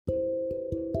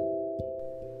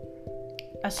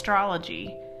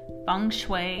astrology, feng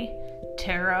shui,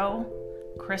 tarot,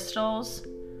 crystals.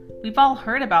 We've all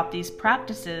heard about these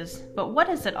practices, but what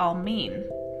does it all mean?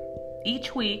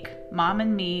 Each week, Mom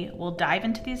and me will dive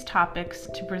into these topics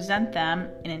to present them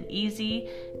in an easy,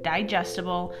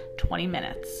 digestible 20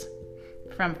 minutes.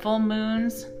 From full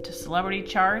moons to celebrity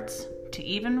charts to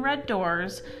even red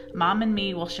doors, Mom and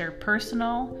me will share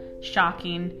personal,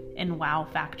 shocking, and wow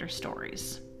factor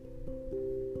stories.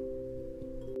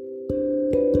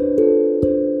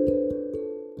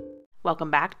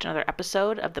 Welcome back to another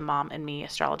episode of the Mom and Me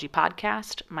Astrology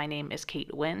Podcast. My name is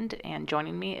Kate Wind, and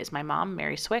joining me is my mom,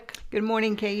 Mary Swick. Good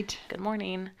morning, Kate. Good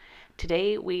morning.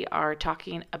 Today we are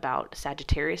talking about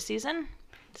Sagittarius season.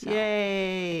 So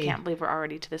Yay! I can't believe we're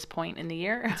already to this point in the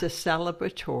year. It's a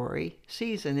celebratory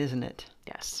season, isn't it?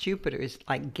 Yes. Jupiter is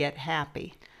like, get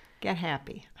happy. Get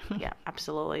happy. Yeah,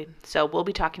 absolutely. So we'll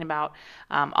be talking about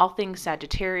all things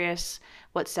Sagittarius,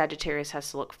 what Sagittarius has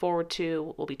to look forward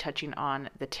to. We'll be touching on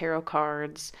the tarot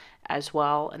cards as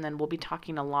well. And then we'll be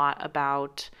talking a lot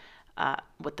about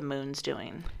what the moon's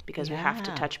doing, because we have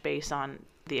to touch base on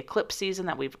the eclipse season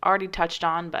that we've already touched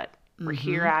on, but we're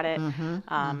here at it.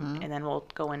 And then we'll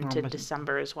go into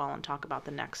December as well and talk about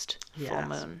the next full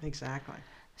moon. Exactly.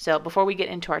 So before we get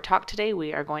into our talk today,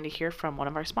 we are going to hear from one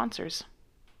of our sponsors.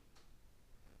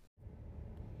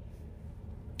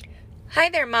 Hi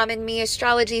there, Mom and Me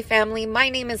Astrology family. My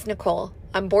name is Nicole.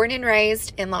 I'm born and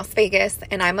raised in Las Vegas,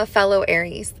 and I'm a fellow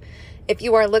Aries. If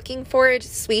you are looking for a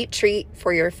sweet treat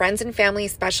for your friends and family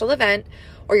special event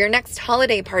or your next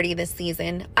holiday party this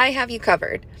season, I have you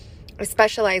covered. I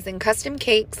specialize in custom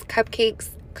cakes, cupcakes,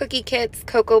 cookie kits,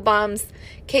 cocoa bombs,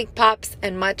 cake pops,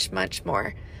 and much, much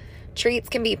more. Treats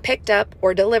can be picked up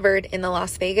or delivered in the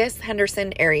Las Vegas,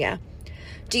 Henderson area.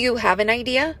 Do you have an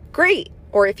idea? Great!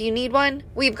 Or if you need one,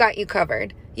 we've got you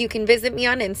covered. You can visit me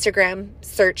on Instagram,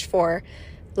 search for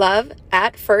Love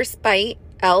at First Bite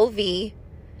LV,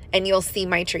 and you'll see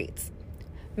my treats.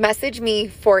 Message me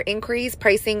for inquiries,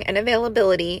 pricing, and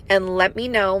availability, and let me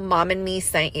know Mom and Me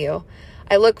sent you.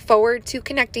 I look forward to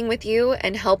connecting with you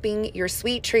and helping your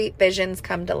sweet treat visions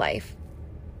come to life.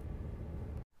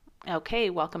 Okay,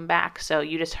 welcome back. So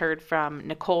you just heard from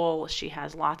Nicole. She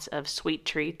has lots of sweet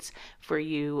treats for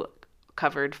you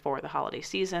covered for the holiday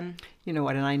season. You know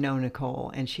what, and I know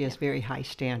Nicole, and she has very high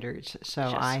standards,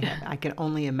 so I can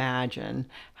only imagine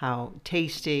how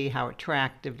tasty, how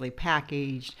attractively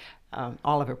packaged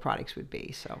all of her products would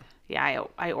be. So yeah,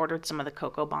 I ordered some of the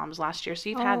cocoa bombs last year, so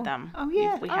you've had them. Oh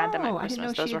yeah, we had them at Christmas. I didn't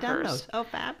know those she were had done hers. those. Oh,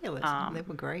 fabulous! They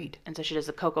were great. And so she does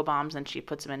the cocoa bombs, and she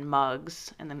puts them in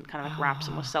mugs, and then kind of like wraps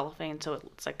them with cellophane, so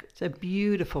it's like it's a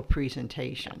beautiful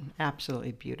presentation.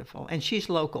 Absolutely beautiful. And she's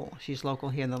local. She's local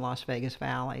here in the Las Vegas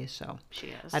Valley, so she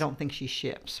is. I don't think she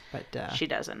ships, but she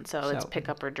doesn't. So it's pick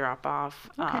up or drop off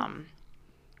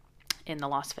in the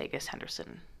Las Vegas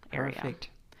Henderson area. Perfect.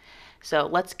 So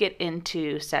let's get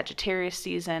into Sagittarius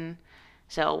season.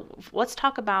 So let's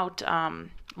talk about,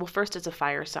 well, first it's a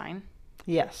fire sign.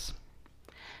 Yes.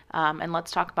 And let's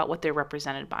talk about what they're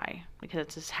represented by, because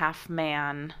it's this half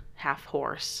man, half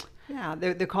horse. Yeah,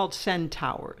 they're called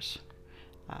centaurs.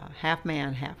 Half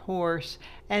man, half horse.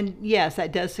 And yes,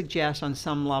 that does suggest on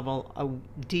some level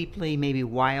a deeply maybe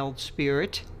wild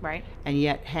spirit. Right. And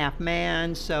yet half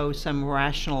man, so some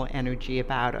rational energy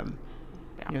about him.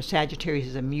 Yeah. You know, Sagittarius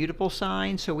is a mutable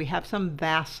sign, so we have some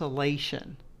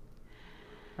vacillation.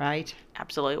 Right?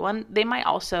 Absolutely. One, they might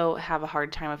also have a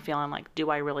hard time of feeling like, do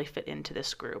I really fit into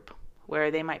this group? Where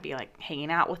they might be like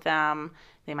hanging out with them,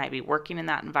 they might be working in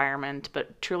that environment,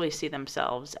 but truly see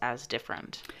themselves as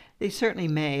different. They certainly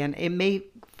may, and it may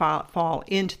fall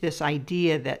into this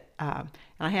idea that, and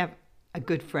I have a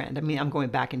good friend, I mean, I'm going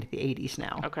back into the 80s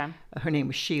now. Okay. Her name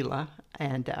was Sheila,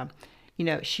 and, you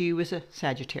know, she was a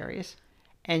Sagittarius.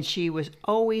 And she was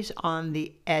always on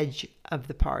the edge of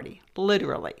the party,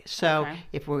 literally. So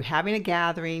if we're having a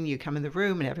gathering, you come in the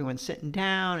room and everyone's sitting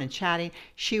down and chatting,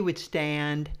 she would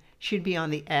stand, she'd be on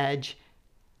the edge.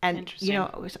 And, you know,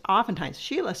 it was oftentimes,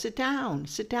 Sheila, sit down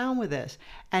with us.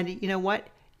 And you know what?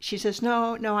 She says,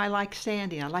 no, I like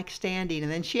standing.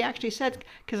 And then she actually said,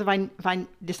 because if I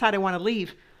decide I want to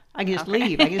leave, I can just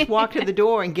leave. I can just walk to the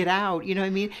door and get out. You know what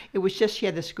I mean? It was just she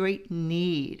had this great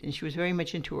need, and she was very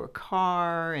much into her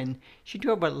car, and she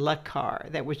drove a Lut car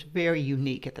that was very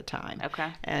unique at the time. Okay.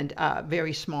 And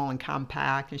very small and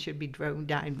compact, and she'd be driving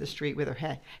down the street with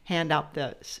her hand out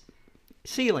the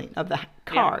ceiling of the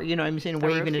car, you know what I'm saying,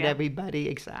 waving at everybody.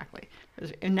 Exactly.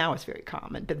 And now it's very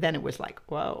common, but then it was like,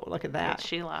 whoa, look at that. It's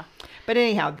Sheila. But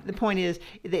anyhow, the point is,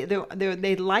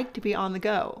 they like to be on the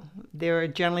go. They're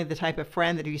generally the type of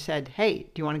friend that if you said, hey, do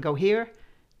you want to go here?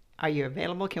 Are you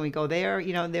available? Can we go there?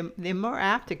 You know, they're more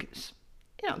apt to,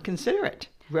 you know, consider it.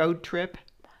 Road trip.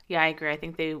 Yeah, I agree. I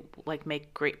think they like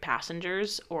make great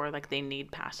passengers, or like they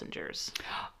need passengers.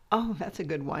 Oh, that's a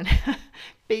good one.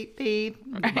 Beep, beep.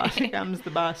 The bus, here comes the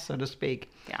bus, so to speak.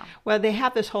 Yeah. Well, they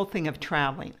have this whole thing of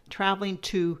traveling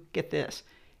to, get this.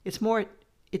 It's more,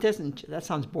 it doesn't, that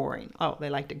sounds boring. Oh, they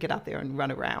like to get out there and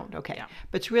run around. Okay. Yeah.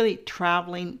 But it's really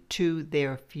traveling to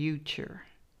their future.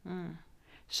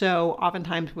 So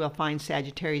oftentimes we'll find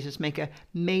Sagittarius make a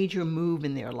major move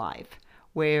in their life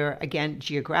where, again,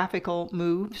 geographical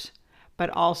moves, but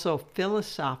also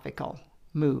philosophical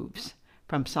moves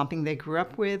from something they grew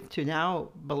up with to now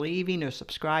believing or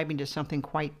subscribing to something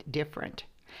quite different.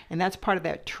 And that's part of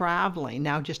that traveling,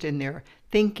 now just in their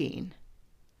thinking.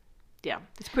 Yeah.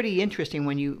 It's pretty interesting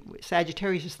when you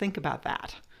Sagittarius just think about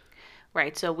that.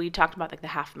 Right. So we talked about like the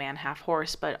half man, half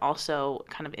horse, but also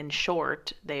kind of in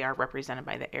short, they are represented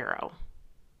by the arrow.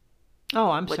 Oh,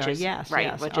 I'm which sorry. Is, yes. Right.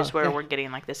 Yes. Which is where we're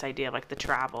getting like this idea of like the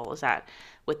travel is that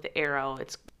with the arrow,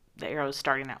 the arrow is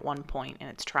starting at one point and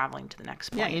it's traveling to the next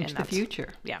point. Yeah, into the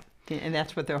future. Yeah. And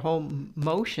that's what their whole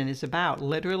motion is about,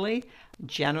 literally,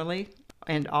 generally,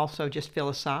 and also just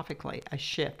philosophically, a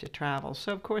shift, a travel.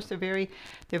 So of course they're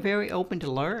very open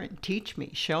to learn. Teach me,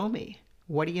 show me.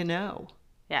 What do you know?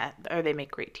 Yeah, or they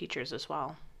make great teachers as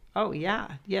well. Oh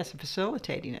yeah, yes,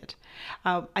 facilitating it.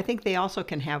 I think they also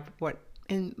can have what,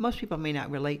 and most people may not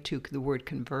relate to the word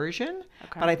conversion,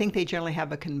 but I think they generally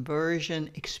have a conversion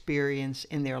experience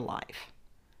in their life.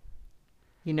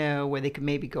 You know, where they could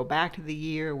maybe go back to the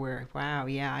year where, wow,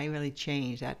 yeah, I really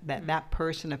changed. That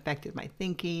person affected my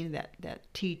thinking,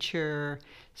 that teacher,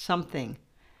 something.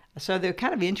 So they're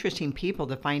kind of interesting people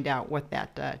to find out what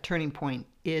that turning point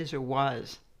is or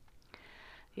was.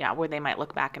 Yeah, where they might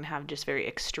look back and have just very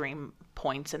extreme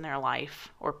points in their life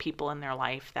or people in their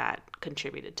life that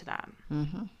contributed to that.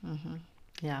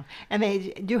 Yeah, and they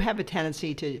do have a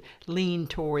tendency to lean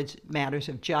towards matters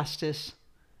of justice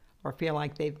or feel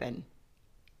like they've been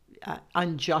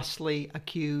unjustly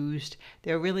accused.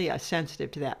 They're really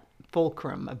sensitive to that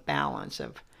fulcrum of balance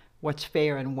of what's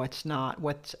fair and what's not,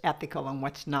 what's ethical and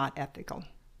what's not ethical.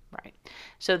 Right.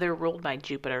 So they're ruled by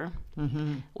Jupiter,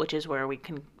 which is where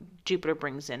Jupiter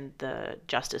brings in the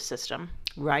justice system.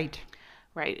 Right.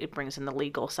 Right. It brings in the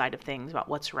legal side of things about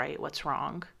what's right, what's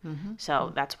wrong.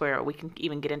 So that's where we can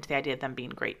even get into the idea of them being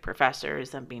great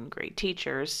professors, them being great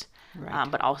teachers,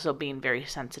 but also being very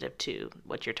sensitive to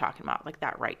what you're talking about, like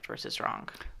that right versus wrong.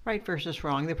 Right versus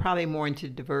wrong. They're probably more into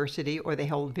diversity, or they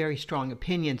hold very strong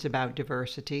opinions about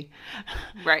diversity,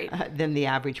 right, than the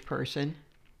average person.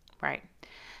 Right.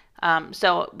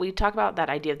 So we talk about that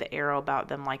idea of the arrow about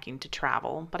them liking to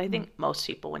travel, but I think most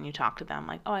people, when you talk to them,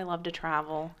 like, oh, I love to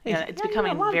travel. Yeah, it's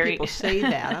becoming a lot very. Of people say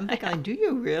that. I'm thinking, do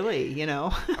you really? You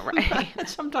know, right?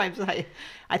 Sometimes I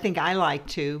think I like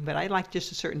to, but I like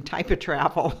just a certain type of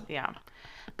travel. Yeah,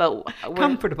 but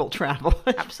comfortable travel.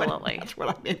 Absolutely, that's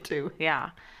what I'm into. Yeah,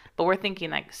 but we're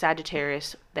thinking like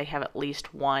Sagittarius, they have at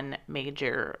least one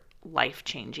major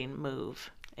life-changing move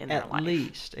in their life. At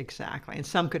least, exactly. And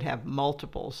some could have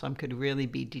multiple. Some could really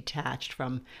be detached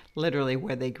from literally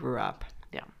where they grew up.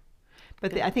 Yeah.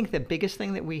 But I think the biggest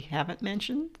thing that we haven't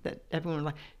mentioned that everyone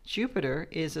like, Jupiter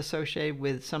is associated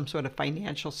with some sort of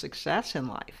financial success in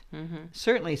life.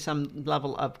 Certainly some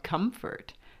level of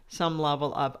comfort, some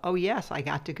level of, oh yes, I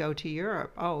got to go to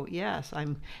Europe. Oh yes,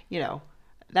 I'm,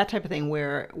 that type of thing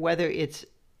where whether it's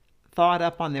thought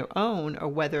up on their own or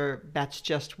whether that's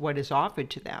just what is offered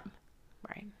to them.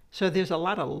 Right. So there's a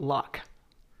lot of luck.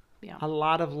 Yeah. A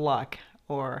lot of luck,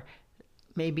 or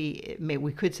maybe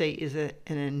we could say is it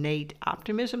an innate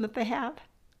optimism that they have?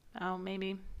 Oh,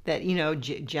 maybe. That,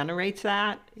 generates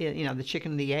that, the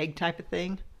chicken and the egg type of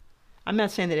thing. I'm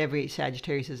not saying that every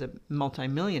Sagittarius is a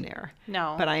multimillionaire.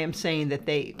 No. But I am saying that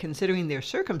they, considering their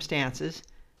circumstances,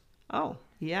 oh,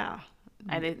 yeah.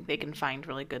 I think they can find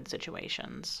really good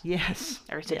situations. Yes.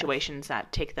 Or situations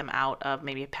that take them out of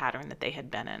maybe a pattern that they had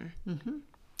been in.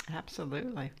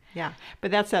 Absolutely. Yeah.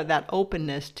 But that's that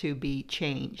openness to be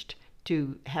changed,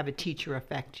 to have a teacher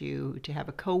affect you, to have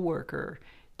a coworker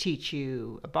teach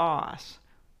you, a boss.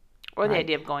 Or the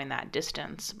idea of going that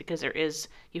distance, because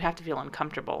you have to feel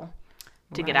uncomfortable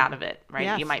to get out of it, right?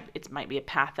 Yes. It might be a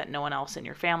path that no one else in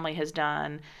your family has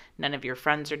done. None of your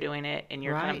friends are doing it, and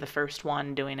you're kind of the first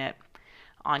one doing it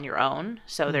on your own.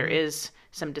 So there is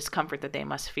some discomfort that they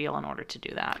must feel in order to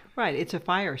do that. Right. It's a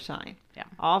fire sign. Yeah.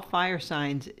 All fire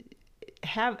signs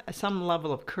have some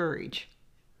level of courage.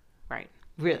 Right.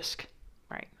 Risk.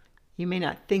 Right. You may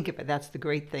not think of it. That's the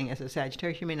great thing as a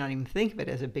Sagittarius. You may not even think of it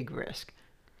as a big risk.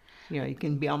 You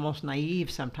can be almost naive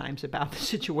sometimes about the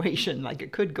situation, like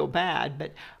it could go bad,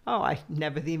 but I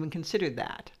never even considered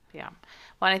that. Yeah.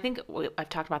 Well, and I think I've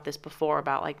talked about this before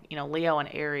about like, Leo and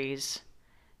Aries.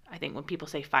 I think when people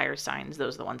say fire signs,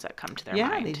 those are the ones that come to their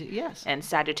mind. Yes. And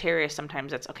Sagittarius,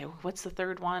 sometimes that's, okay, what's the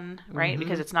third one, right?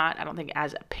 Because it's not, I don't think,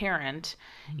 as apparent,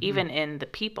 even in the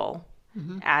people,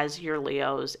 as your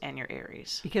Leos and your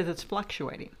Aries. Because it's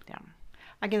fluctuating. Yeah.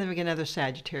 I can think of another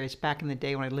Sagittarius back in the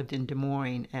day when I lived in Des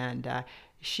Moines, and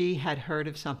she had heard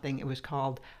of something. It was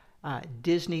called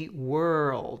Disney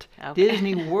World. Okay.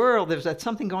 Disney World. There was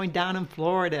something going down in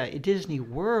Florida. Disney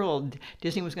World.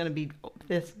 Disney was going to be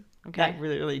this. Okay. Not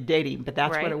really dating, but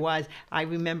that's Right. what it was. I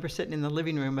remember sitting in the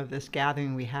living room of this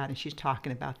gathering we had, and she's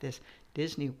talking about this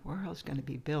Disney World is going to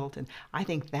be built, and I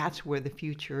think that's where the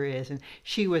future is. And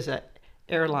she was a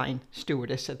airline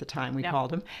stewardess at the time, we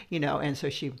called them, and so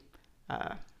she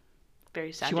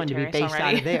Very Sagittarius she wanted to be based already.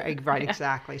 out of there. Right,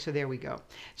 exactly. So there we go.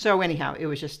 So anyhow, it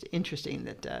was just interesting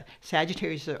that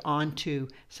Sagittarius are on to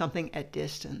something at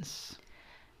distance.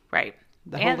 Right.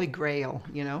 The Holy Grail,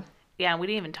 Yeah, and we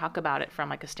didn't even talk about it from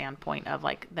like a standpoint of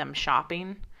like them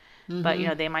shopping.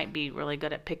 But they might be really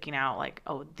good at picking out like,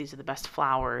 oh, these are the best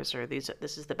flowers, or this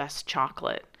is the best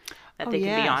chocolate, that they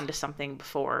can be onto something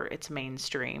before it's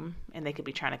mainstream, and they could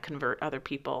be trying to convert other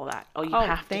people that, you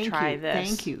have to try this.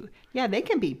 Thank you. Yeah, they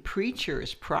can be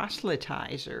preachers,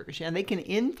 proselytizers, and they can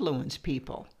influence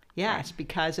people. Yes, right.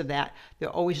 Because of that, they're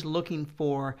always looking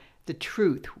for the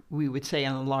truth, we would say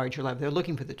on a larger level. They're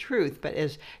looking for the truth, but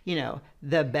as,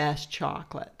 the best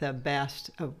chocolate, the best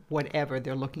of whatever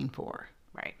they're looking for.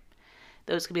 Right.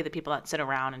 Those could be the people that sit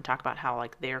around and talk about how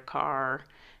like their car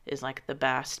is like the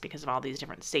best because of all these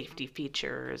different safety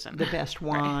features and the best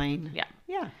wine. Right. Yeah.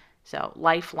 Yeah. So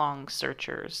lifelong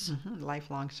searchers.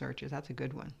 Lifelong searchers. That's a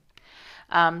good one.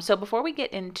 So before we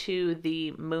get into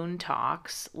the moon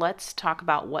talks, let's talk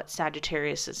about what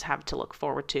Sagittariuses have to look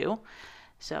forward to.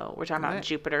 So we're talking about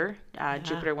Jupiter.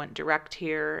 Jupiter went direct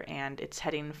here, and it's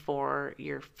heading for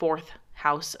your 4th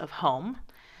house of home.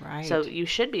 Right. So you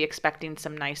should be expecting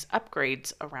some nice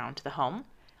upgrades around the home,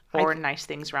 or nice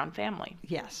things around family.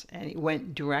 Yes, and it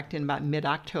went direct in about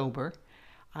mid-October.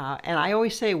 And I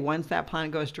always say once that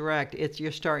planet goes direct,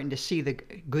 you're starting to see the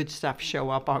good stuff show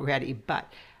up already.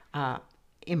 But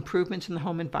improvements in the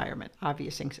home environment,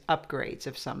 obvious things, upgrades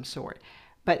of some sort.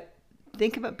 But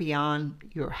think of it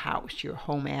beyond your house, your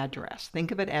home address.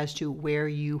 Think of it as to where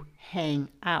you hang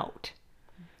out.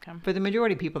 Okay. For the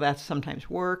majority of people, that's sometimes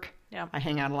work. Yeah. I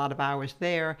hang out a lot of hours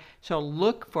there. So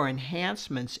look for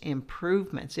enhancements,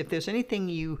 improvements. If there's anything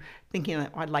you thinking,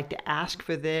 I'd like to ask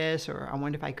for this, or I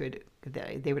wonder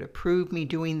if they would approve me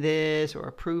doing this or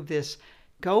approve this,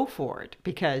 go for it,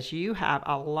 because you have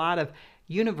a lot of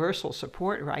universal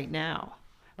support right now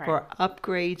for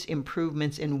upgrades,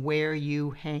 improvements in where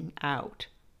you hang out.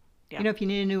 Yeah. If you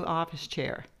need a new office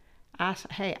chair, ask,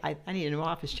 hey, I need a new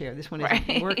office chair. This one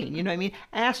isn't working. You know what I mean?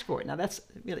 Ask for it. Now, that's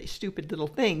really stupid little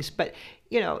things, but,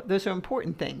 those are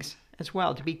important things as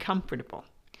well, to be comfortable.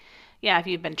 Yeah, if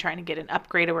you've been trying to get an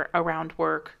upgrade around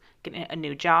work, getting a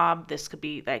new job, this could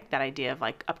be like that idea of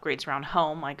like upgrades around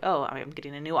home, like, oh, I'm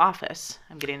getting a new office.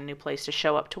 I'm getting a new place to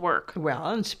show up to work. Well,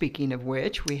 and speaking of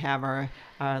which, we have our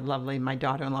lovely, my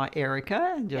daughter-in-law,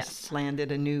 Erica, just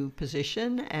landed a new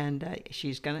position, and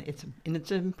she's it's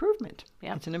an improvement.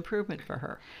 Yeah. It's an improvement for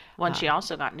her. Well, and she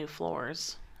also got new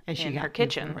floors in her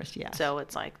kitchen. Floors, yes. So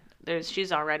it's like,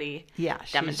 she's already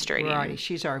demonstrating.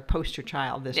 She's our poster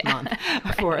child this month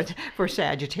for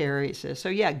Sagittarius. So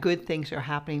yeah, good things are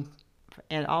happening,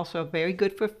 and also very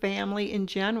good for family in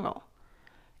general.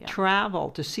 Yeah. Travel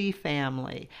to see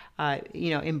family,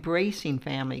 embracing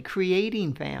family,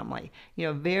 creating family.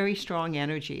 Very strong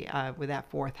energy with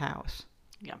that 4th house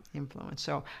influence.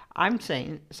 So I'm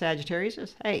saying Sagittarius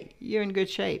is, hey, you're in good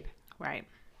shape. Right.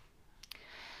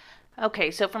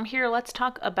 Okay, so from here, let's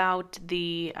talk about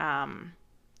the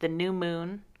new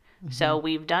moon. So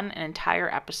we've done an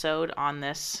entire episode on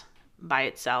this by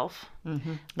itself,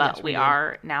 but yes, we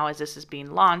are now, as this is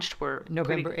being launched, we're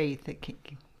November 8th. It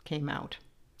came out.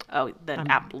 Oh,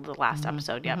 the last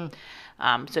episode, yep.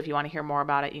 So if you want to hear more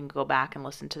about it, you can go back and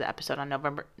listen to the episode on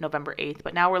November 8th.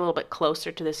 But now we're a little bit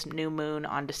closer to this new moon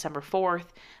on December 4th.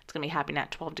 It's going to be happening at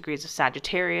 12 degrees of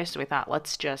Sagittarius. So we thought,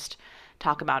 let's just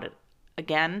talk about it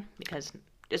again, because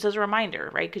just as a reminder,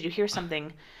 right? Because you hear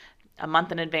something a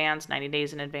month in advance, 90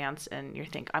 days in advance, and you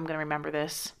think, I'm going to remember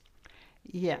this.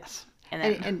 Yes.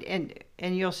 And then,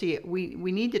 and you'll see it. We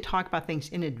need to talk about things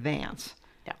in advance.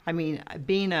 Yeah. I mean,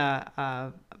 being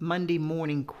a Monday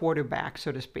morning quarterback,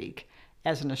 so to speak,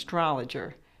 as an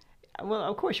astrologer, well,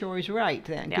 of course, you're always right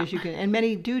then, because you can, and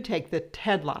many do take the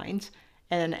headlines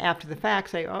And then after the fact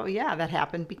say, oh yeah, that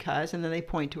happened because, and then they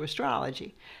point to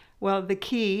astrology. Well, the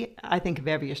key, I think, of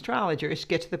every astrologer is to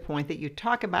get to the point that you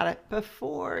talk about it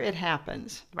before it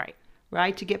happens. Right.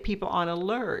 Right? To get people on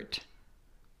alert.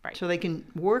 Right. So they can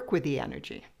work with the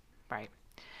energy. Right.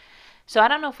 So I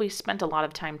don't know if we spent a lot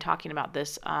of time talking about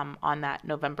this on that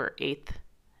November 8th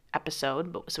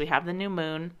episode. But so we have the new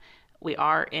moon. We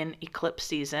are in eclipse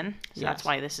season. So that's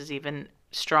why this is even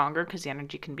stronger, because the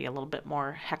energy can be a little bit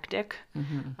more hectic,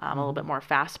 a little bit more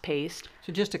fast-paced.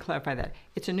 So just to clarify that,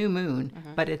 it's a new moon,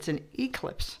 but it's an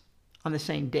eclipse on the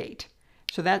same date.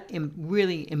 So that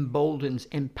really emboldens,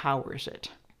 empowers it.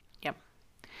 Yep.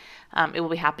 It will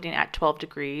be happening at 12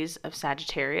 degrees of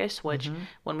Sagittarius, which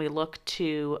when we look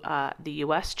to the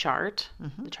U.S. chart,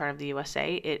 the chart of the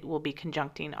USA, it will be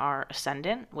conjuncting our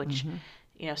ascendant, which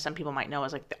some people might know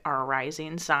as like our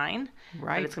rising sign.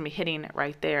 Right. But it's going to be hitting it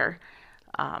right there.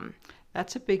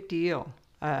 That's a big deal.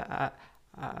 A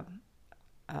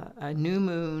new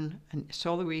moon, a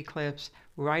solar eclipse,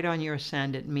 right on your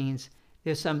ascendant means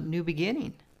there's some new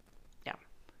beginning. Yeah.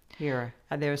 Here,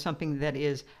 there's something that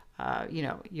is,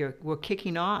 we're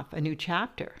kicking off a new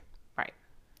chapter. Right.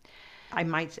 I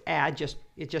might add, just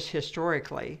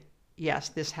historically, yes,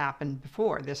 this happened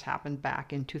before. This happened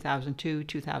back in 2002,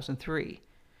 2003.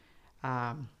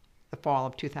 The fall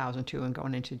of 2002 and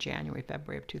going into January,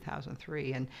 February of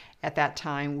 2003. And at that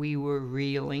time, we were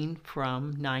reeling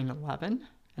from 9/11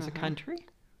 as a country.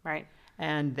 Right.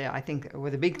 And I think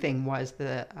the big thing was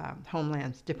the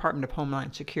Department of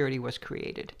Homeland Security was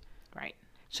created. Right.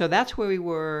 So that's where we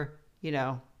were,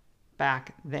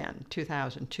 back then,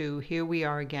 2002. Here we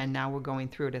are again. Now we're going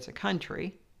through it as a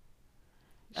country.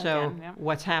 So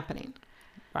what's happening?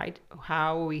 Right?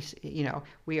 How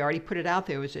we already put it out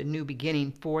there as a new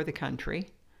beginning for the country.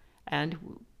 And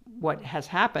what has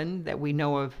happened that we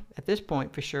know of at this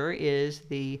point for sure is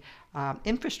the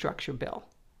infrastructure bill.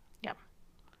 Yep.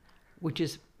 Which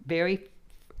is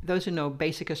those who know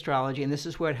basic astrology, and this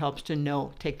is where it helps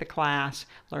to take the class,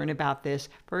 learn about this.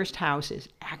 First house is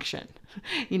action.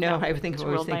 I always think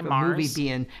of a movie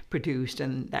being produced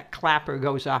and that clapper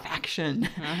goes off, action.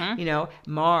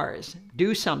 Mars,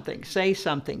 do something, say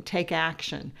something, take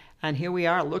action. And here we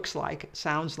are,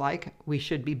 sounds like we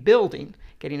should be building,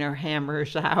 getting our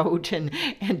hammers out and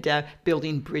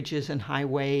building bridges and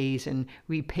highways and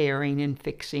repairing and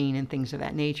fixing and things of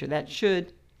that nature. That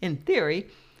should, in theory,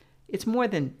 it's more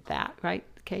than that, right,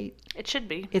 Kate? It should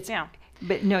be.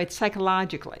 But no, it's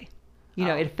psychologically.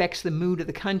 It affects the mood of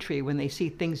the country when they see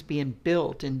things being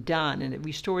built and done, and it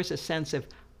restores a sense of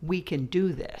we can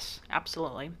do this.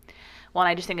 Absolutely. Well, and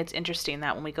I just think it's interesting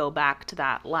that when we go back to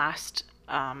that last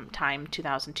time,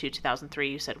 2002,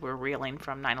 2003, you said we're reeling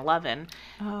from 9/11.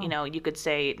 Oh. You could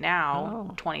say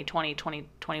now, 2020,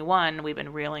 2021, we've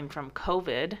been reeling from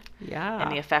COVID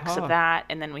and the effects of that.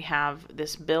 And then we have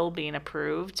this bill being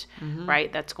approved,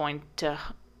 right? That's going to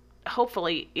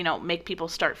hopefully, make people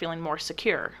start feeling more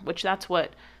secure, which that's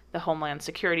what the Homeland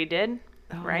Security did,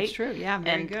 right? That's true. Yeah,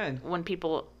 very good. When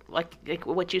people, like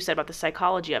what you said about the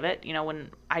psychology of it, when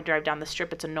I drive down the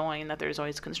strip, it's annoying that there's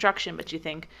always construction, but you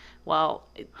think, well,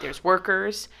 there's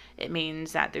workers. It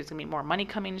means that there's going to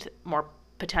be more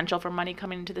potential for money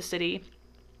coming into the city.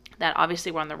 That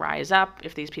obviously we're on the rise up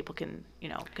if these people can,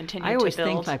 continue to build. I always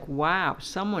think wow,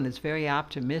 someone is very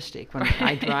optimistic when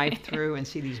I drive through and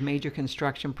see these major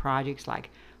construction projects.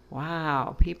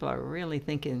 Wow, people are really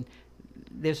thinking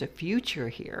there's a future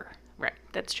here. Right,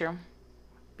 that's true.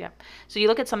 Yeah. So you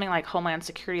look at something like Homeland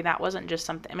Security, that wasn't just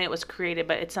something, it was created,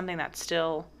 but it's something that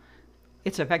still...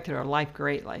 It's affected our life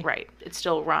greatly. Right. It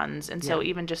still runs. And so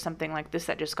even just something like this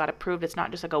that just got approved, it's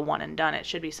not just like a one and done. It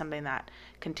should be something that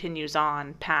continues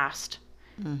on past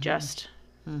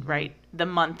right, the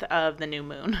month of the new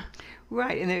moon.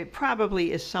 Right. And there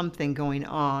probably is something going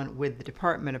on with the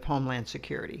Department of Homeland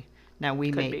Security. Now,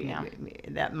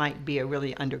 that might be a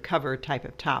really undercover type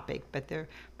of topic, but there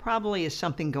probably is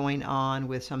something going on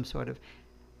with some sort of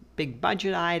big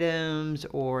budget items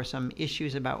or some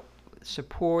issues about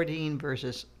supporting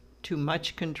versus too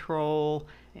much control.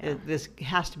 This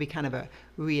has to be kind of a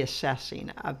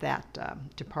reassessing of that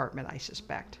department, I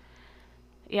suspect.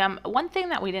 Yeah. One thing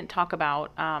that we didn't talk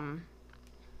about,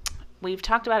 we've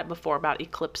talked about it before, about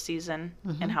eclipse season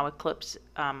and how eclipse,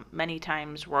 many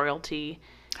times royalty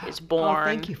is born. Oh,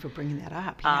 thank you for bringing that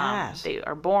up. Yes. They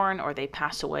are born or they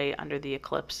pass away under the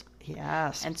eclipse.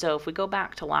 Yes. And so if we go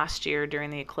back to last year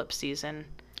during the eclipse season.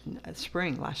 Last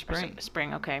spring.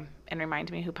 Spring, okay. And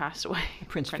remind me who passed away.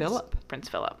 Prince Philip. Prince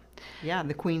Philip. Yeah,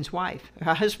 the queen's wife,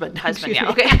 her husband. Husband, Excuse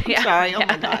yeah, me. okay. Yeah. Sorry, oh Yeah.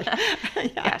 my gosh. Yeah.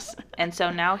 Yes. And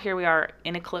so now here we are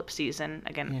in eclipse season.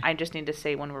 Again, I just need to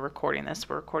say when we're recording this,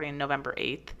 we're recording November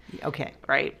 8th. Okay.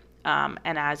 Right? And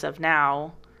as of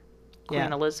now, Queen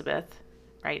Yeah. Elizabeth,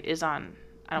 right, is on,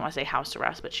 I don't want to say house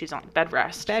arrest, but she's on bed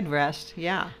rest Bed rest,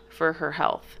 yeah. for her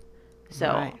health. So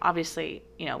Right. obviously,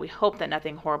 we hope that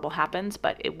nothing horrible happens,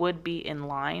 but it would be in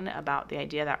line about the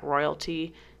idea that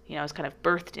royalty, is kind of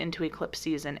birthed into eclipse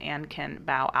season and can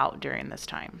bow out during this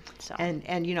time. So, And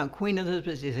Queen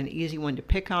Elizabeth is an easy one to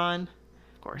pick on,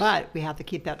 of course. but we have to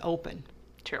keep that open.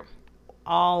 True.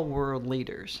 All world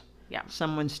leaders. Yeah.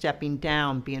 Someone stepping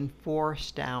down, being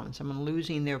forced down, someone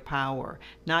losing their power,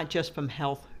 not just from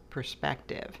health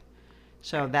perspective.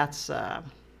 So that's I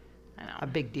know. a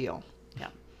big deal. Yeah.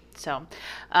 So,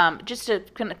 just to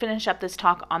kind of finish up this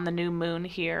talk on the new moon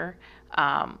here,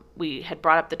 we had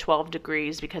brought up the 12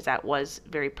 degrees because that was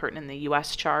very pertinent in the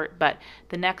U.S. chart, but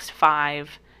the next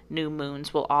 5 new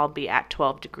moons will all be at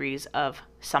 12 degrees of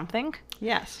something.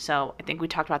 Yes. So I think we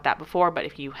talked about that before, but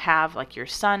if you have like your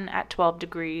sun at 12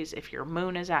 degrees, if your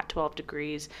moon is at 12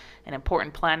 degrees, and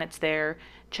important planets there,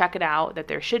 check it out that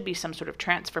there should be some sort of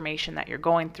transformation that you're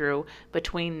going through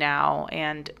between now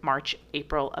and March,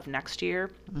 April of next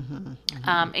year. Mm-hmm.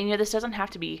 And this doesn't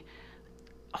have to be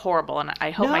horrible, and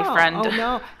I hope no, my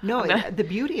friend... no. The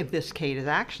beauty of this, Kate,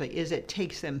 is it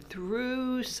takes them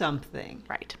through something.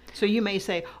 Right. So you may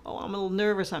say, oh, I'm a little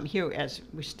nervous. I'm here as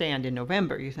we stand in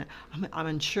November. You say, I'm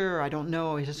unsure. I don't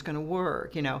know. Is this going to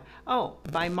work? Oh,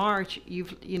 by March,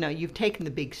 you've taken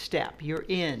the big step. You're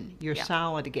in. You're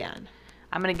solid again.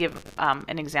 I'm going to give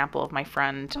an example of my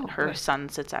friend. Her good. sun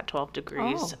sits at 12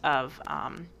 degrees of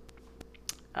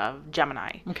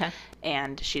Gemini. Okay.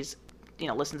 And she's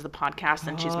listens to the podcast,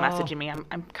 and she's messaging me.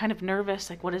 I'm kind of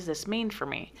nervous. Like, what does this mean for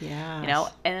me? Yeah.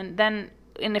 And then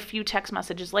in a few text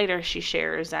messages later, she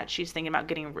shares that she's thinking about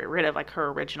getting rid of like her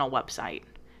original website,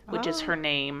 which is her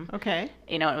name. Okay.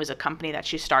 It was a company that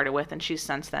she started with, and she's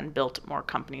since then built more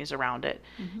companies around it.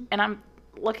 Mm-hmm. And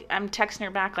I'm texting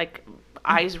her back, like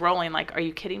eyes rolling, like, are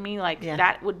you kidding me? Like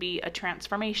that would be a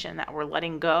transformation that we're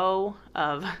letting go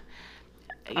of.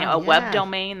 Web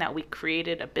domain that we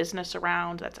created a business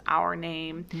around, that's our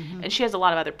name. Mm-hmm. And she has a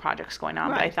lot of other projects going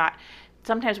on, but I thought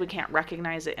sometimes we can't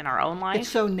recognize it in our own life. It's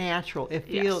so natural.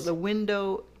 The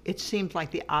window, it seems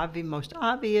like the most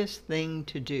obvious thing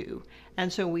to do.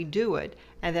 And so we do it.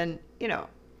 And then,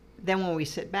 then when we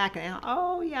sit back and,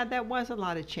 that was a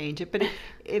lot of change. But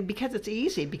because it's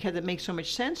easy, because it makes so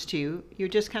much sense to you, you're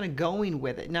just kind of going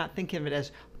with it, not thinking of it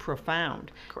as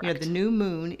profound. Correct. The new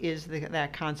moon is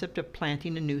that concept of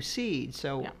planting a new seed.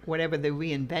 So whatever the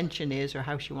reinvention is or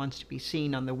how she wants to be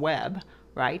seen on the web,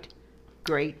 right?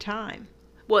 Great time.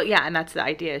 Well, yeah, and that's the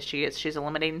idea. She's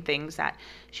eliminating things that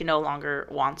she no longer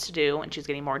wants to do, and she's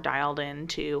getting more dialed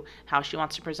into how she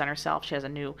wants to present herself. She has a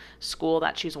new school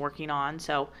that she's working on.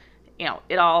 So,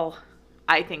 it all,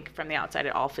 I think from the outside,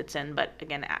 it all fits in. But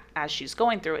again, as she's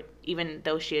going through it, even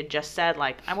though she had just said,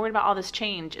 like, I'm worried about all this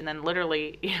change, and then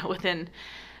literally, within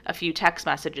a few text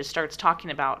messages starts talking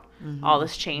about all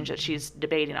this change that she's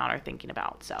debating on or thinking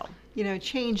about. So,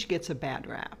 change gets a bad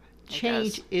rap.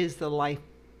 Change is the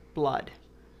lifeblood.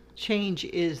 Change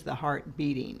is the heart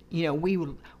beating.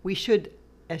 We should,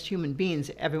 as human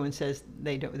beings, everyone says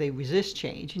they resist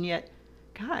change, and yet,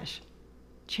 gosh,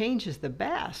 change is the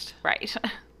best. Right.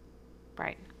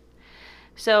 Right.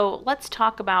 So let's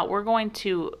talk about,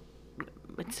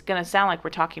 it's going to sound like we're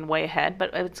talking way ahead,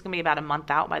 but it's going to be about a month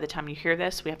out by the time you hear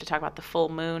this. We have to talk about the full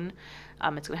moon.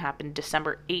 It's going to happen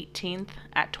December 18th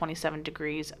at 27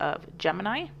 degrees of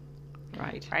Gemini.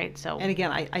 Right. So, and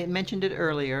again, I mentioned it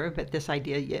earlier, but this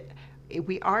idea,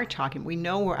 we are talking. We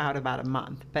know we're out about a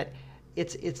month, but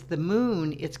it's the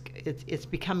moon. It's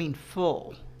becoming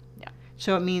full. Yeah.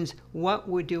 So it means what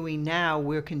we're doing now,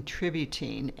 we're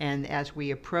contributing, and as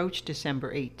we approach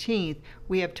December 18th,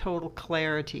 we have total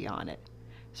clarity on it.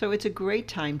 So it's a great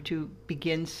time to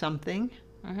begin something.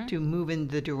 Mm-hmm. To move in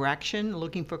the direction,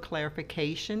 looking for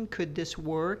clarification. Could this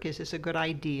work? Is this a good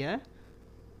idea?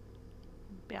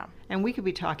 Yeah. And we could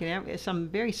be talking some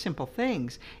very simple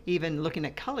things, even looking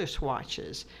at color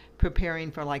swatches, preparing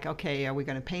for okay, are we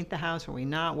going to paint the house? Are we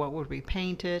not? What would we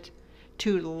paint it?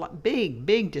 To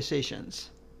big decisions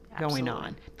going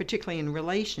on, particularly in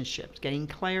relationships, getting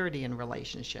clarity in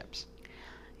relationships.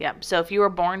 Yeah. So if you were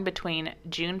born between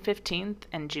June 15th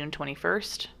and June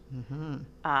 21st,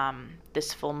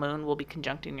 this full moon will be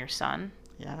conjuncting your sun.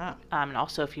 Yeah. And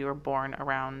also if you were born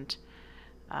around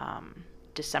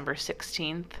December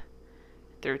 16th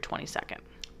through 22nd.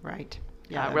 Right.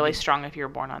 really strong if you were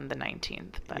born on the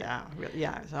 19th. But.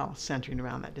 Yeah, it's all centering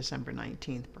around that December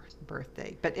 19th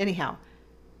birthday. But anyhow,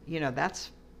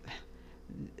 that's...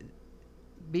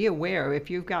 Be aware if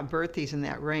you've got birthdays in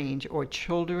that range, or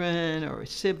children or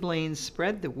siblings,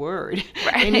 spread the word.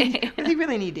 Right. They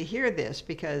really need to hear this,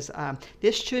 because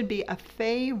this should be a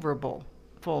favorable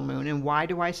full moon. And why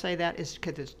do I say that? Is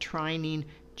because it's trining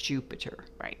Jupiter.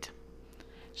 Right.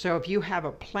 So if you have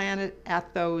a planet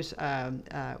at those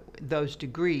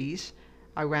degrees,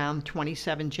 around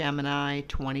 27 Gemini,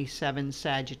 27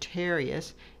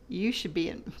 Sagittarius, you should be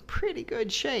in pretty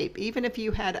good shape. Even if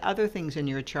you had other things in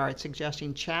your chart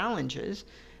suggesting challenges,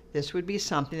 this would be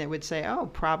something that would say, oh,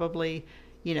 probably,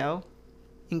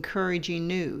 encouraging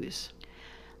news.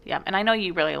 Yeah, and I know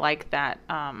you really like that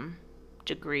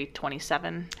degree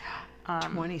 27.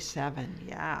 27,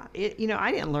 yeah.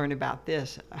 I didn't learn about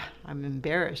this. I'm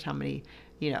embarrassed how many,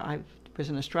 I was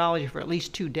an astrologer for at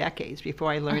least 2 decades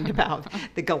before I learned about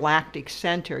the galactic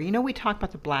center. We talk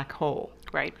about the black hole.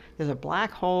 Right. There's a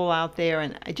black hole out there,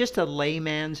 and just a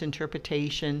layman's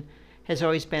interpretation has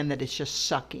always been that it's just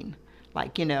sucking.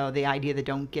 Like, the idea that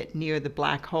don't get near the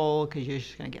black hole because you're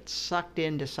just going to get sucked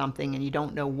into something and you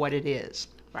don't know what it is.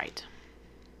 Right.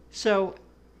 So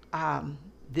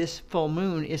this full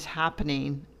moon is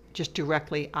happening just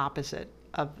directly opposite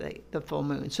of the full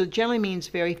moon. So it generally means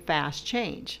very fast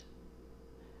change.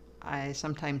 I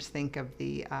sometimes think of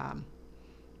the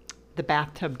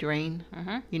bathtub drain,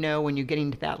 when you're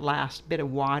getting to that last bit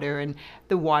of water and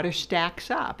the water stacks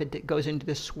up. It goes into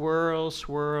the swirl,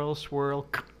 swirl, swirl.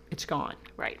 It's gone.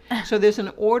 Right. So there's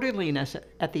an orderliness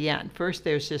at the end. First,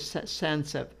 there's this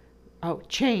sense of,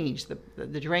 change.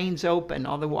 The drain's open.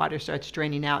 All the water starts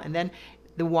draining out. And then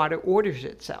the water orders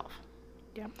itself.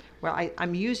 Yeah. Well,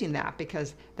 I'm using that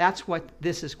because that's what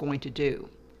this is going to do.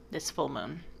 This full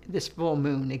moon. This full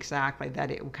moon, exactly. That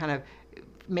it kind of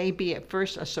may be at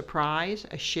first a surprise,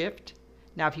 a shift.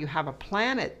 Now, if you have a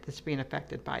planet that's being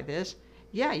affected by this,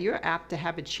 you're apt to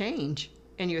have a change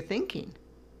in your thinking.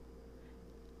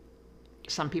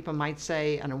 Some people might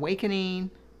say an awakening,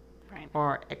 right,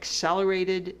 or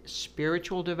accelerated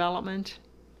spiritual development.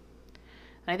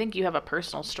 I think you have a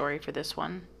personal story for this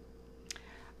one.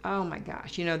 Oh my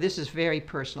gosh, this is very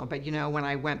personal, but when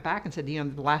I went back and said, the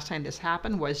last time this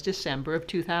happened was December of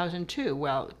 2002.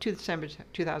 Well, December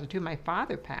 2002, my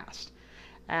father passed.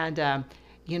 And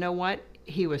you know what?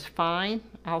 He was fine,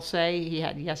 I'll say. He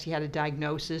had a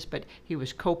diagnosis, but he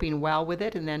was coping well with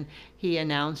it. And then he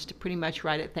announced pretty much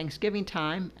right at Thanksgiving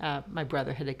time, my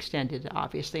brother had extended,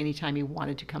 obviously, anytime he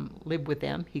wanted to come live with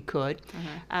them, he could.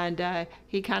 And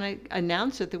he kind of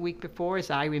announced it the week before, as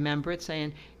I remember it,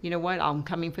 saying, you know what, I'm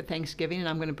coming for Thanksgiving and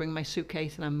I'm going to bring my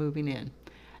suitcase and I'm moving in.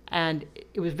 And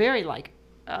it was very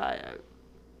I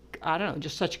don't know,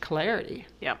 just such clarity.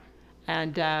 Yep.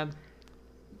 And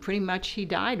pretty much he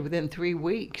died within 3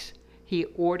 weeks. He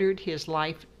ordered his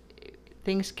life.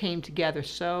 Things came together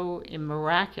so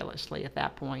miraculously at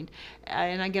that point.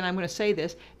 And again, I'm going to say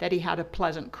this, that he had a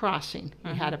pleasant crossing.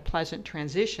 He had a pleasant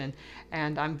transition.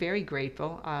 And I'm very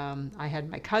grateful. I had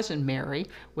my cousin Mary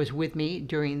was with me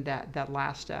during that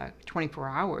last 24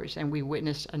 hours. And we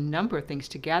witnessed a number of things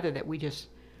together that we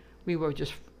were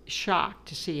just shocked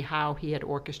to see how he had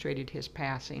orchestrated his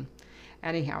passing.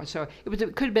 Anyhow, so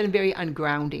it could have been very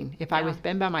ungrounding. If I was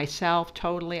been by myself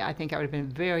totally, I think I would have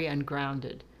been very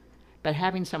ungrounded. But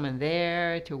having someone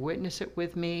there to witness it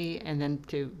with me, and then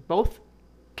to both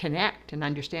connect and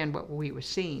understand what we were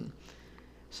seeing.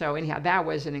 So anyhow, that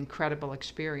was an incredible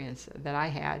experience that I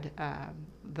had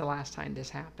the last time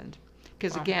this happened.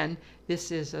 Because again,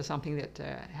 this is something that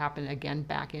happened again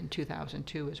back in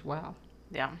 2002 as well.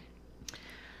 Yeah.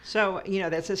 So,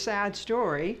 that's a sad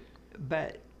story,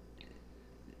 but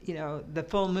the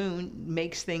full moon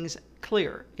makes things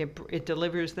clear. It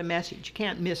delivers the message. You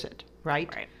can't miss it,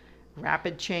 right? Right.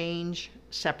 Rapid change,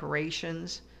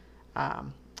 separations,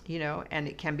 and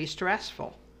it can be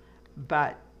stressful.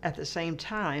 But at the same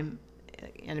time,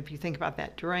 and if you think about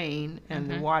that drain and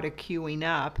the water queuing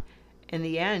up, in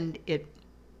the end,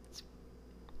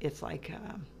 it's like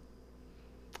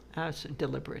it's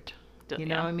deliberate. You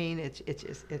know what I mean?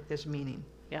 There's meaning.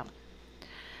 Yeah.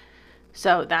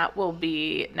 So that will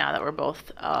be, now that we're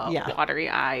both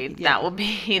watery-eyed, that will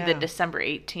be the December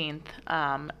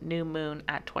 18th new moon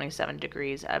at 27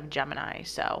 degrees of Gemini.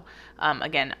 So,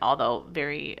 again, although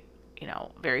very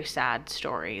sad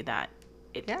story, that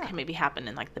it can maybe happen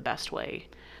in like the best way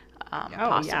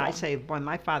possible. Yeah, I say, boy,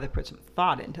 my father put some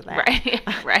thought into that. Right,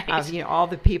 right. All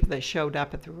the people that showed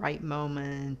up at the right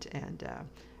moment and,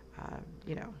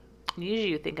 Usually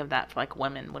you think of that for like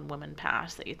women, when women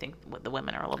pass, that you think the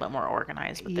women are a little bit more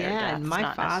organized with their deaths. And my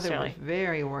not father was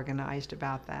very organized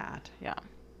about that. Yeah.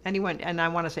 And he went, and I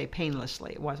want to say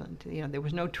painlessly. It wasn't, there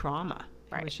was no trauma.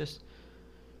 Right. It was just,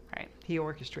 right. He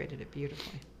orchestrated it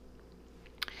beautifully.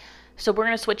 So we're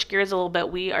going to switch gears a little bit.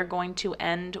 We are going to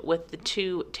end with the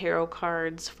 2 tarot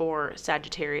cards for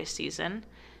Sagittarius season.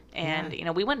 And,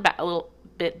 we went a little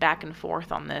bit back and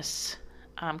forth on this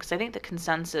because I think the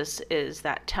consensus is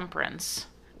that Temperance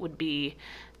would be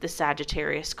the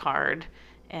Sagittarius card.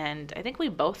 And I think we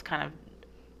both kind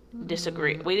of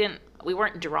disagree. We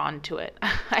weren't drawn to it,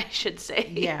 I should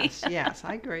say. Yes,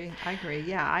 I agree.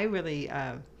 Yeah, I really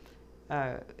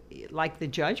like the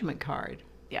Judgment card.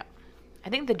 Yeah. I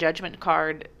think the Judgment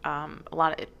card,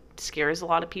 it scares a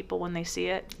lot of people when they see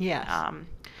it. Yes.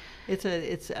 It's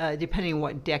depending on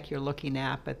what deck you're looking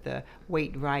at, but the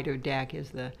Waite Rider deck is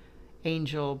the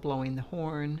angel blowing the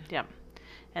horn. Yep.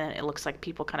 And it looks like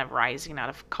people kind of rising out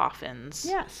of coffins.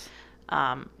 Yes.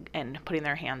 And putting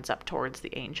their hands up towards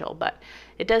the angel. But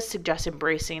it does suggest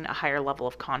embracing a higher level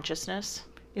of consciousness.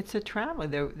 It's a traveler.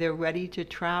 They're ready to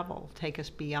travel, take us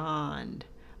beyond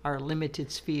our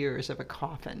limited spheres of a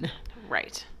coffin.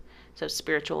 Right. So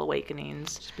spiritual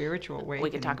awakenings. We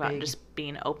can talk about just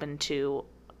being open to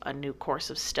a new course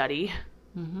of study.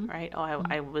 Mm-hmm. Right.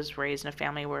 I was raised in a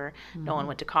family where no one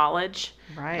went to college.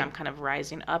 Right. And I'm kind of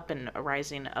rising up and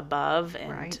rising above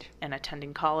and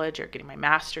attending college or getting my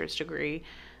master's degree.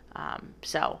 But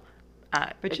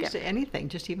just anything,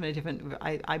 just even a different,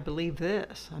 I believe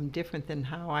this. I'm different than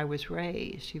how I was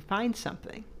raised. You find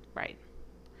something. Right.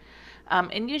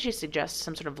 And usually suggests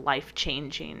some sort of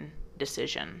life-changing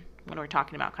decision when we're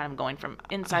talking about kind of going from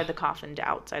inside the coffin to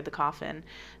outside the coffin,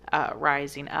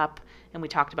 rising up. And we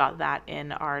talked about that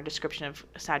in our description of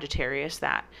Sagittarius,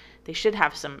 that they should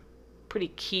have some pretty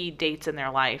key dates in their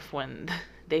life when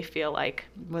they feel like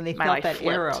when they felt that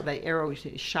arrow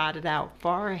shot it out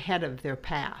far ahead of their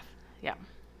path. Yeah.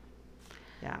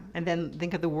 Yeah. And then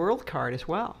think of the World card as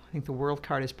well. I think the World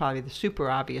card is probably the super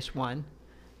obvious one.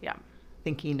 Yeah.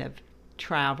 Thinking of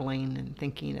traveling and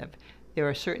thinking of there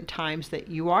are certain times that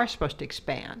you are supposed to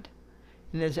expand,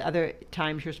 and there's other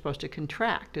times you're supposed to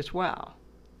contract as well.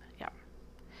 Yeah.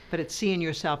 But it's seeing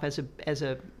yourself as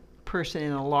a person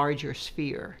in a larger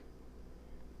sphere.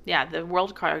 Yeah, the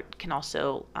World card can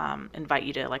also invite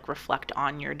you to like reflect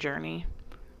on your journey.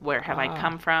 Where have I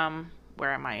come from?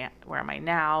 Where am I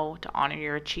now? To honor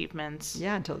your achievements.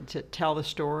 Yeah, to tell the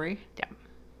story.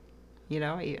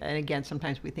 Yeah. And again,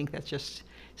 sometimes we think that's just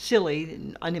silly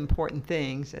and unimportant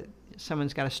things, that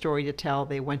someone's got a story to tell.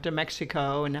 They went to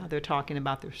Mexico and now they're talking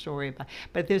about their story.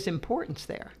 But there's importance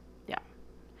there. Yeah.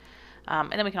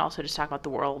 And then we can also just talk about the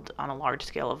world on a large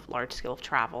scale of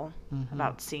travel,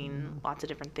 about seeing lots of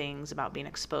different things, about being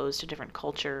exposed to different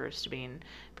cultures, to being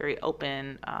very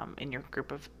open in your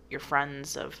group of your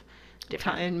friends of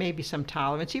different. And maybe some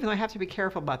tolerance, even though I have to be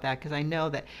careful about that, because I know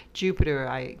that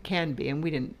Jupiter can be, and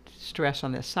we didn't stress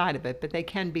on this side of it, but they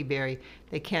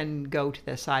can go to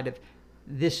the side of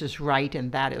this is right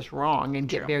and that is wrong, and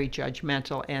get very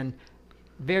judgmental and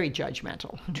very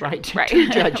judgmental, right? Right. Too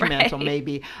judgmental,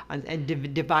 maybe,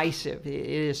 and divisive. It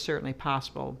is certainly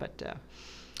possible, but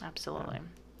absolutely,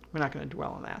 we're not going to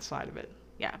dwell on that side of it.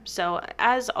 Yeah. So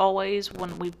as always,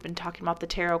 when we've been talking about the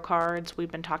tarot cards,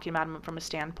 we've been talking about them from a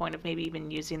standpoint of maybe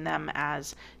even using them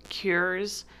as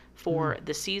cures for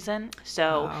the season.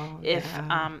 So if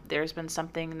there's been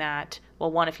something that,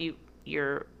 well, one, if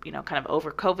you're kind of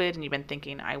over COVID and you've been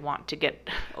thinking, I want to get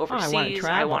overseas,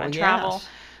 I want to travel. Yes.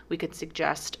 We could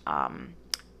suggest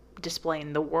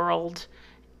displaying the world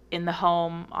in the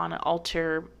home on an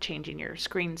altar, changing your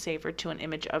screensaver to an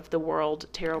image of the world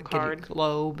tarot card. Get a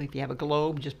globe. If you have a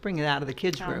globe, just bring it out of the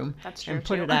kids' room. That's true. And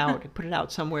put it out. Put it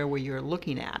out somewhere where you're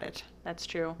looking at it. That's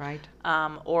true. Right.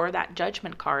 Or that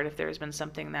Judgment card, if there's been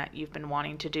something that you've been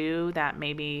wanting to do that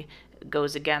maybe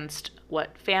goes against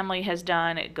what family has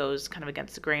done, it goes kind of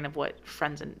against the grain of what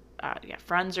friends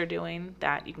are doing,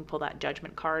 that you can pull that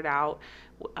Judgment card out,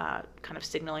 kind of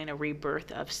signaling a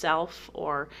rebirth of self,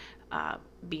 or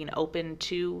being open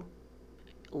to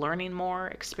learning more,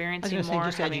 experiencing more.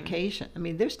 Just education. I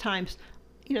mean, there's times,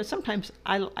 sometimes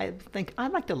I think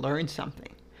I'd like to learn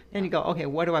something. Then you go, okay,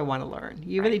 what do I want to learn?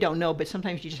 You really don't know, but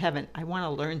sometimes you just haven't. I want to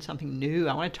learn something new.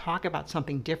 I want to talk about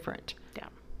something different. Yeah.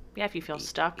 Yeah, if you feel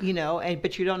stuck.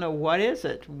 But you don't know what is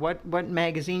it. What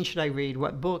magazine should I read?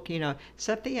 What book?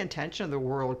 Set the intention of the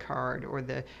World card or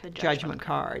the Judgment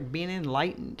card. Being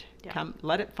enlightened. Yeah. Come,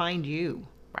 let it find you.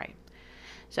 Right.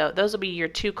 So those will be your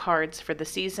 2 cards for the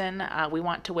season. We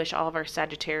want to wish all of our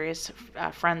Sagittarius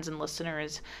friends and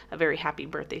listeners a very happy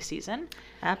birthday season.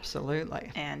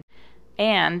 Absolutely. And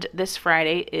And this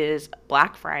Friday is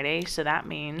Black Friday, so that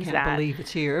means Can't believe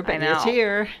it's here, but I know, it's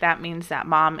here. That means that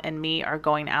Mom and me are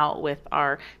going out with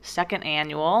our second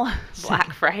annual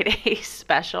Black Friday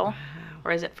special. Wow.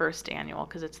 Or is it first annual?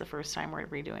 Because it's the first time we're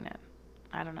redoing it.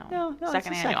 I don't know. No,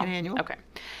 second it's annual. Second annual. Okay.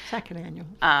 Second annual.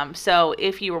 So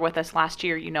if you were with us last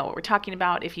year, you know what we're talking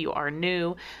about. If you are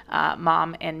new,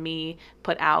 Mom and me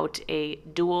put out a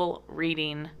dual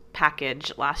reading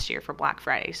package last year for Black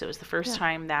Friday. So it was the first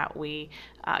time that we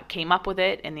came up with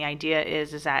it. And the idea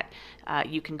is that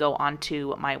you can go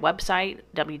onto my website,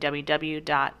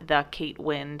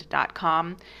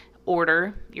 www.thekatewind.com,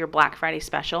 order your Black Friday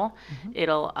special. Mm-hmm.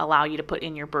 It'll allow you to put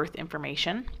in your birth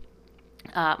information.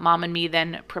 Mom and me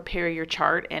then prepare your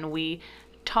chart, and we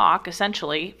talk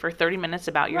essentially for 30 minutes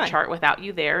about your chart without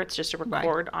you there. It's just a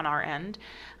record on our end.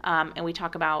 And we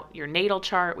talk about your natal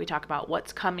chart. We talk about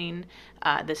what's coming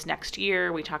this next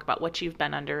year. We talk about what you've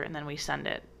been under, and then we send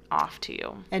it off to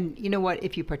you. And you know what?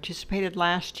 If you participated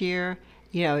last year,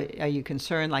 you know, are you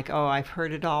concerned like, oh, I've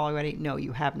heard it all already? No,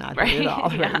 you have not heard it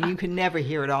all already. You can never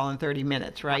hear it all in 30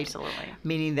 minutes, right? Absolutely.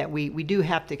 Meaning that we do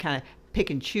have to kind of pick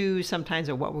and choose sometimes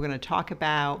of what we're going to talk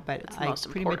about, but I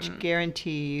pretty much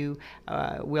guarantee you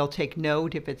we'll take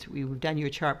note. If we've done your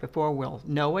chart before, we'll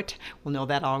know it. We'll know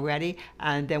that already,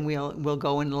 and then we'll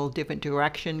go in a little different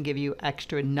direction, give you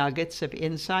extra nuggets of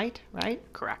insight, right?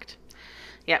 Correct.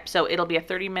 Yep. So it'll be a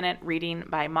 30-minute reading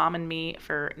by Mom and me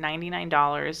for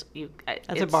 $99.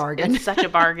 That's a bargain. It's such a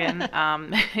bargain.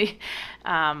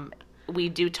 We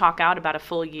do talk out about a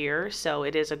full year, so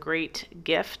it is a great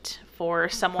gift for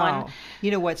someone. Oh.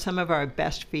 You know what? Some of our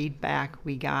best feedback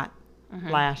we got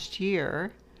last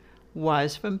year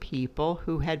was from people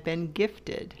who had been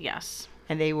gifted. Yes.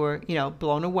 And they were, you know,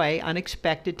 blown away,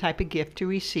 unexpected type of gift to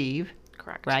receive.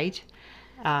 Correct. Right?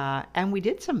 And we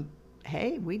did some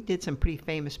pretty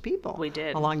famous people. We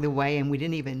did. Along the way, and we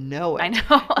didn't even know it. I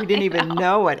know. We didn't even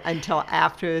know it until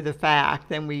after the fact.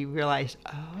 Then we realized,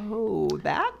 oh,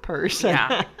 that person.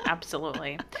 Yeah,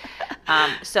 absolutely.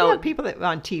 So people that were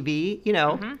on TV, you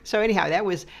know. Mm-hmm. So anyhow,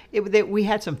 we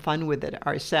had some fun with it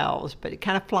ourselves, but it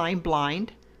kind of flying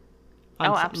blind.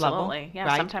 Oh, absolutely. Level, yeah.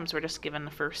 right? Sometimes we're just given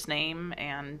the first name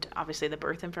and obviously the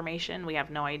birth information. We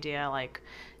have no idea, like,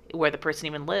 where the person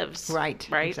even lives. Right.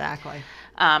 Exactly.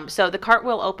 So the cart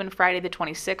will open Friday the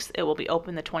 26th. It will be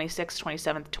open the 26th,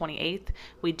 27th, 28th.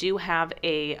 We do have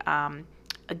a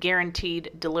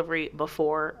guaranteed delivery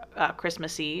before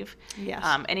Christmas Eve. Yes.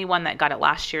 Anyone that got it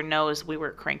last year knows we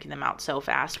were cranking them out so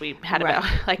fast. We had about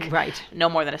no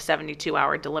more than a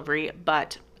 72-hour delivery,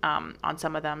 but on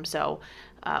some of them. So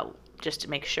just to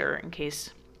make sure, in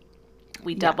case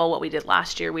we double what we did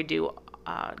last year, we do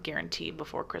guaranteed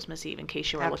before Christmas Eve in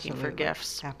case you are looking for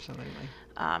gifts. Absolutely.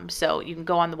 So you can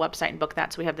go on the website and book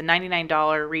that. So we have the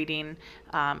 $99 reading.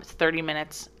 It's 30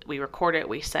 minutes. We record it.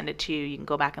 We send it to you. You can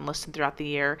go back and listen throughout the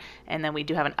year. And then we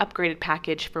do have an upgraded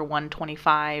package for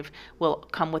 $125. Will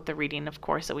come with the reading, of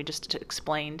course, that we just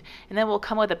explained. And then we'll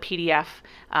come with a PDF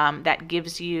that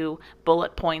gives you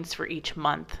bullet points for each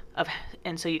month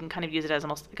and so you can kind of use it as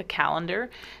almost like a calendar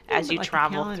as you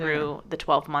travel through the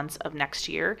 12 months of next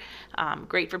year.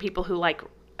 Great for people who like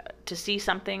to see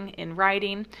something in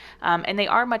writing, and they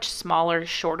are much smaller,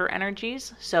 shorter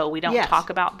energies, so we don't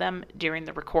talk about them during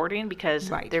the recording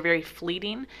because they're very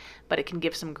fleeting, but it can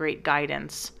give some great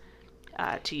guidance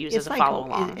to use as a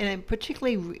follow-along. And it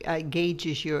particularly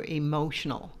gauges your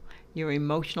emotional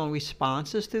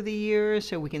responses through the year,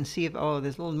 so we can see if there's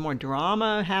a little more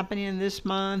drama happening in this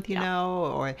month, you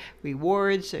know, or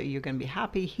rewards, so you're going to be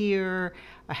happy here,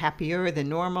 or happier than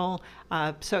normal.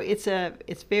 So it's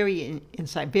very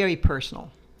very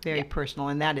personal, personal,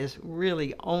 and that is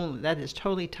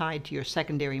totally tied to your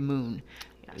secondary moon.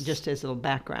 Yes. Just as a little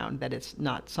background, that it's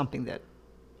not something that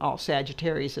all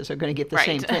Sagittariuses are going to get the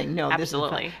same thing. No,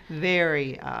 absolutely. This is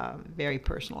very, very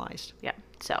personalized. Yeah.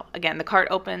 So again, the cart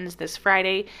opens this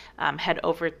Friday. Head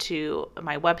over to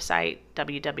my website,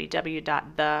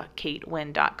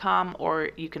 www.thekatewind.com, or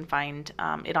you can find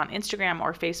it on Instagram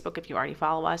or Facebook if you already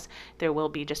follow us. There will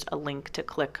be just a link to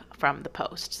click from the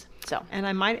posts. So. And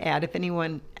I might add, if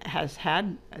anyone has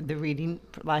had the reading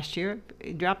last year,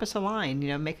 drop us a line,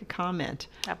 make a comment.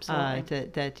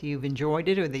 Absolutely. That you've enjoyed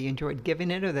it, or that you enjoyed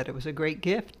giving it, or that it was a great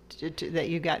gift, that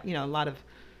you got, a lot of,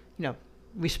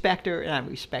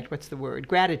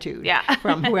 gratitude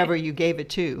from whoever you gave it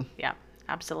to. Yeah,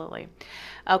 absolutely.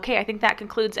 Okay, I think that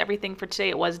concludes everything for today.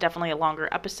 It was definitely a longer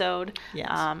episode.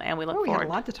 Yes. And we look forward. We had a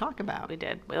lot to talk about. We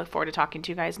did. We look forward to talking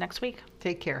to you guys next week.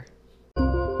 Take care.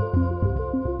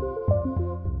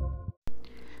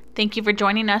 Thank you for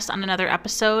joining us on another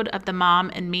episode of the Mom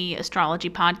and Me Astrology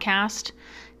Podcast.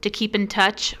 To keep in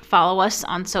touch, follow us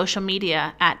on social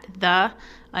media at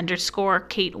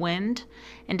 _Kate Wind.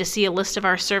 And to see a list of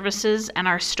our services and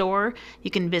our store,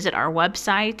 you can visit our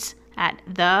websites at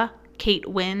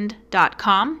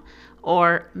thekatewind.com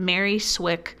or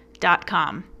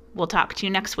maryswick.com. We'll talk to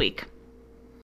you next week.